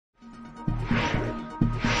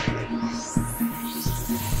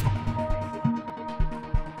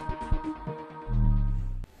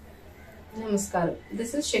Namaskaram.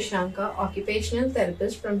 This is Shashanka, Occupational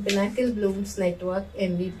Therapist from Pinnacle Blooms Network,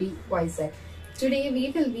 MVP, Vizag. Today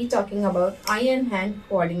we will be talking about eye and hand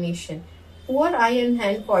coordination. Poor eye and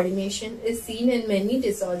hand coordination is seen in many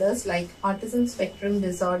disorders like autism spectrum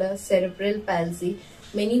disorder, cerebral palsy,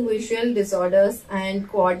 many visual disorders and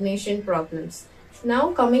coordination problems.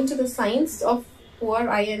 Now coming to the signs of poor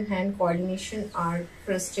eye and hand coordination are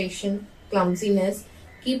frustration, clumsiness,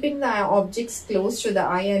 keeping the objects close to the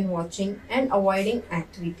eye and watching, and avoiding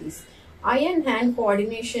activities. Eye and hand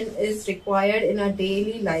coordination is required in our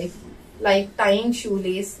daily life like tying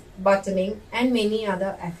shoelace, buttoning, and many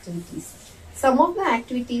other activities. Some of the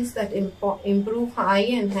activities that improve eye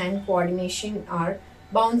and hand coordination are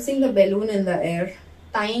bouncing the balloon in the air,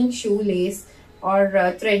 tying shoelace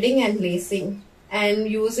or threading and lacing, and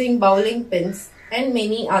using bowling pins, and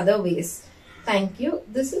many other ways. Thank you.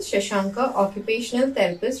 This is Shashanka, Occupational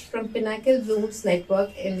Therapist from Pinnacle Blooms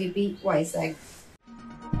Network, MVP, Vizag.